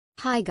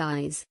Hi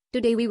guys,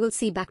 today we will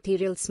see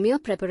bacterial smear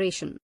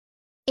preparation.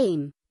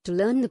 Aim: to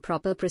learn the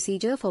proper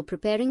procedure for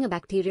preparing a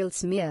bacterial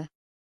smear.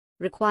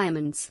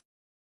 Requirements: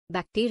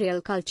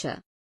 bacterial culture,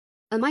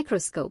 a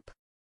microscope,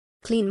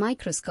 clean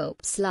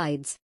microscope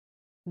slides,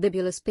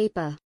 bibulous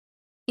paper,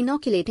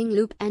 inoculating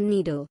loop and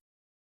needle,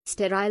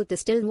 sterile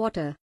distilled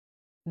water,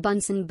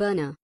 Bunsen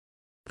burner.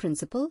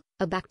 Principle: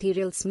 a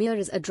bacterial smear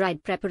is a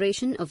dried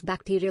preparation of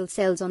bacterial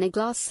cells on a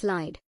glass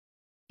slide.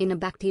 In a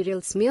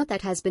bacterial smear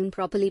that has been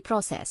properly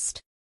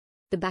processed,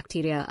 the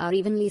bacteria are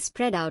evenly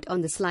spread out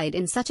on the slide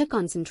in such a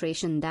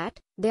concentration that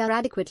they are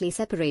adequately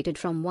separated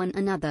from one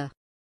another.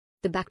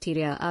 The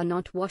bacteria are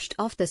not washed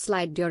off the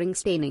slide during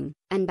staining,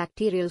 and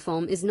bacterial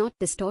form is not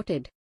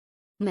distorted.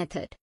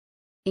 Method: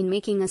 in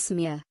making a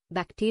smear,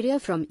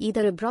 bacteria from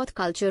either a broth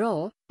culture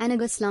or an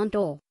agar slant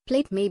or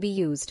plate may be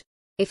used.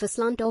 If a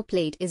slant or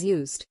plate is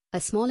used,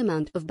 a small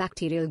amount of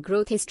bacterial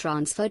growth is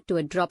transferred to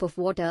a drop of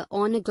water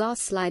on a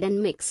glass slide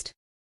and mixed.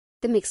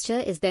 The mixture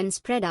is then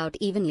spread out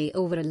evenly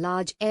over a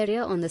large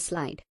area on the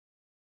slide.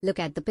 Look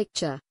at the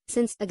picture.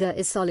 Since agar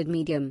is solid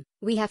medium,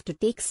 we have to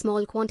take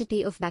small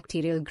quantity of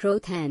bacterial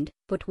growth and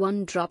put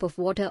one drop of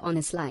water on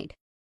a slide.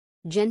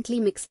 Gently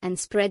mix and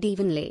spread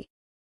evenly.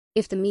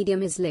 If the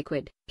medium is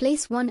liquid,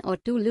 place 1 or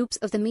 2 loops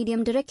of the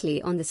medium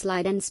directly on the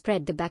slide and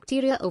spread the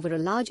bacteria over a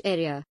large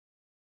area.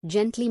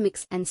 Gently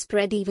mix and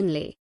spread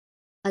evenly.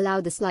 Allow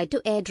the slide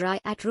to air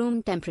dry at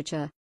room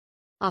temperature.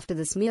 After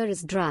the smear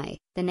is dry,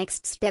 the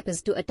next step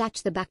is to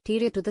attach the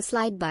bacteria to the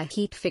slide by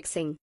heat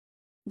fixing.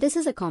 This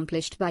is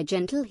accomplished by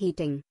gentle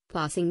heating,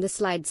 passing the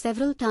slide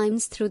several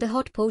times through the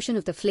hot portion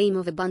of the flame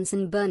of a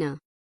Bunsen burner.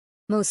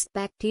 Most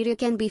bacteria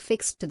can be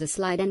fixed to the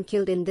slide and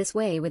killed in this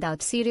way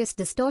without serious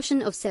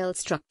distortion of cell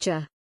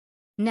structure.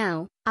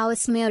 Now, our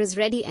smear is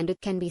ready and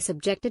it can be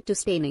subjected to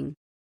staining.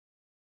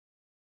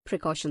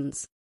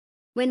 Precautions: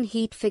 when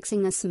heat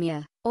fixing a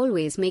smear,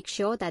 always make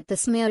sure that the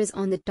smear is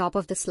on the top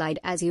of the slide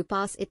as you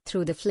pass it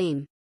through the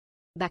flame.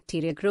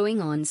 Bacteria growing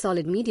on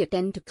solid media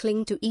tend to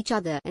cling to each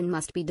other and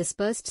must be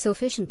dispersed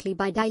sufficiently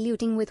by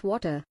diluting with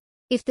water.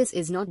 If this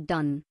is not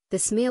done, the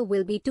smear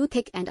will be too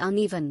thick and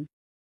uneven.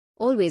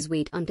 Always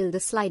wait until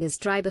the slide is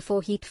dry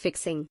before heat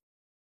fixing.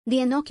 The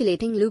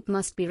inoculating loop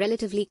must be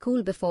relatively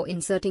cool before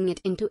inserting it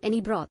into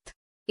any broth.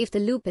 If the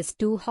loop is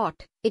too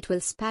hot, it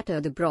will spatter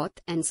the broth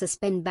and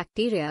suspend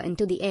bacteria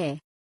into the air.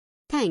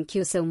 Thank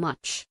you so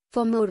much.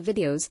 For more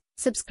videos,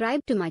 subscribe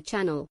to my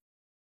channel.